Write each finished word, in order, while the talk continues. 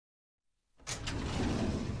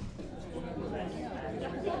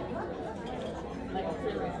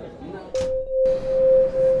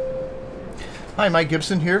Hi, Mike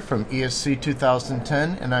Gibson here from ESC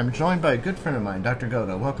 2010, and I'm joined by a good friend of mine, Dr.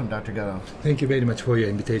 Goto. Welcome, Dr. Goto. Thank you very much for your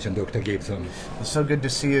invitation, Dr. Gibson. It's so good to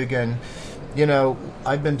see you again. You know,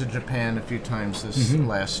 I've been to Japan a few times this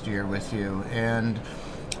last year with you, and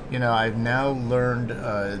you know, I've now learned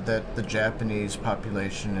that the Japanese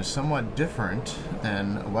population is somewhat different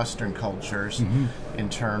than Western cultures in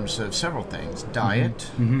terms of several things. Diet,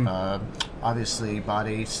 obviously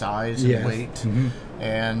body size and weight,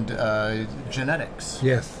 and genetics.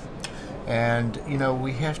 Yes. And, you know,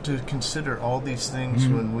 we have to consider all these things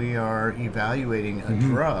when we are evaluating a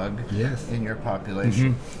drug in your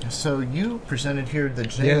population. So you presented here the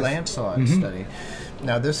Jay Lancelot study.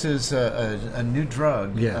 Now, this is a new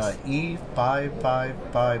drug,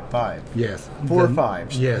 E5555. Yes. 4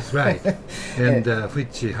 5s. Yes, right. And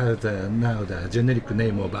which has now the generic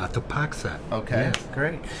name of Atopaxa. Okay,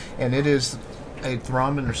 great. And it is a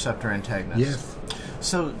thrombin receptor antagonist. Yes.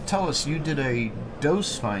 So tell us, you did a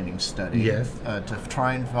dose-finding study to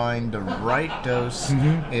try and find the right dose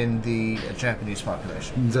in the Japanese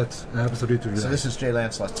population. That's absolutely right. So this is Jay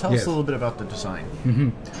Lancelot. Tell us a little bit about the design.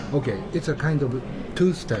 Okay, it's a kind of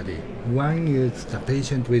two study. One is the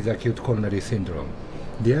patient with acute coronary syndrome.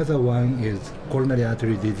 The other one is coronary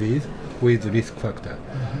artery disease with risk factor.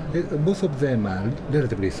 Both of them are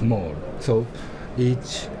relatively small. So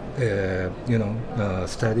each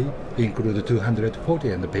study include 240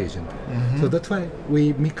 in the patient. So that's why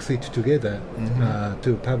we mix it together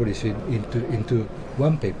to publish it into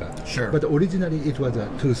one paper. Sure. But originally it was a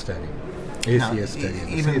two study, ACS study.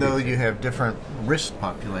 Even though you have different risk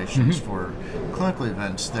populations for clinical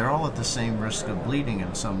events, they're all at the same risk of bleeding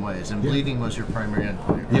in some ways, and bleeding was your primary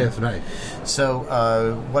endpoint, right? Yes, right. So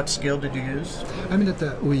what scale did you use? I mean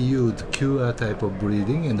that we used QR type of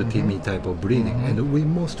bleeding and the TIMI type of bleeding, and we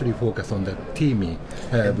mostly focus on the TIMI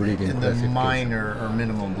bleeding. In the minor or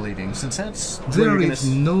minimum bleeding, since that's there is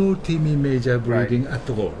no TIMI major bleeding at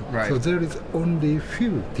all. Right. So there is only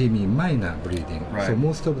few TIMI minor bleeding. Right. So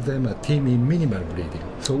most of them are TIMI minimal bleeding.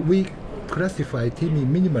 So we classify TIMI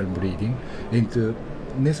minimal bleeding into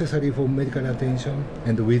necessary for medical attention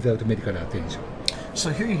and without medical attention.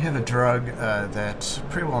 So here you have a drug that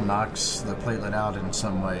pretty well knocks the platelet out in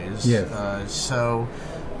some ways. Yes.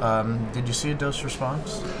 Did you see a dose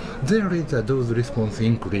response? There is a dose response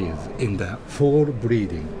increase in the for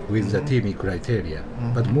bleeding with the TIMI criteria,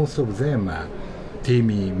 but most of them are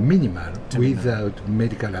TIMI minimal without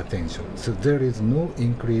medical attention. So there is no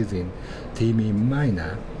increase in TIMI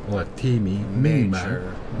minor or TIMI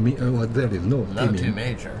minimal. There is no TIMI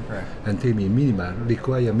major, right? And TIMI minimal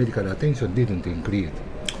require medical attention didn't increase.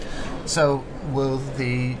 So will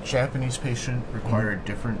the Japanese patient require a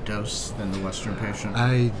different dose than the Western patient?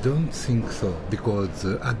 I don't think so, because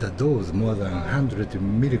at the dose more than 100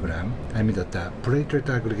 milligram, I mean that the platelet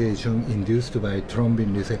aggregation induced by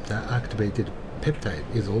thrombin receptor activated peptide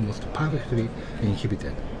is almost perfectly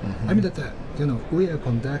inhibited. I mean that we have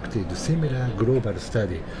conducted similar global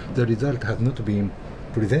study. The result has not been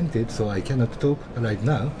presented, so I cannot talk right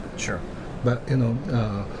now. Sure. But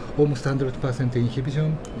almost 100%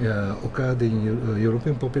 inhibition occurred in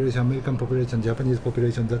European population, American population, Japanese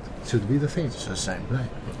population. That should be the same. It's the same. Right.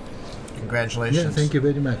 Congratulations. Yeah, thank you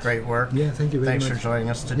very much. Great work. Yeah, thank you very much. Thanks for joining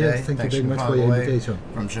us today. Yes, thank you very much for your invitation.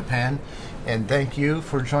 From Japan. And thank you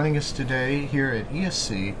for joining us today here at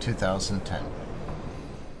ESC 2010.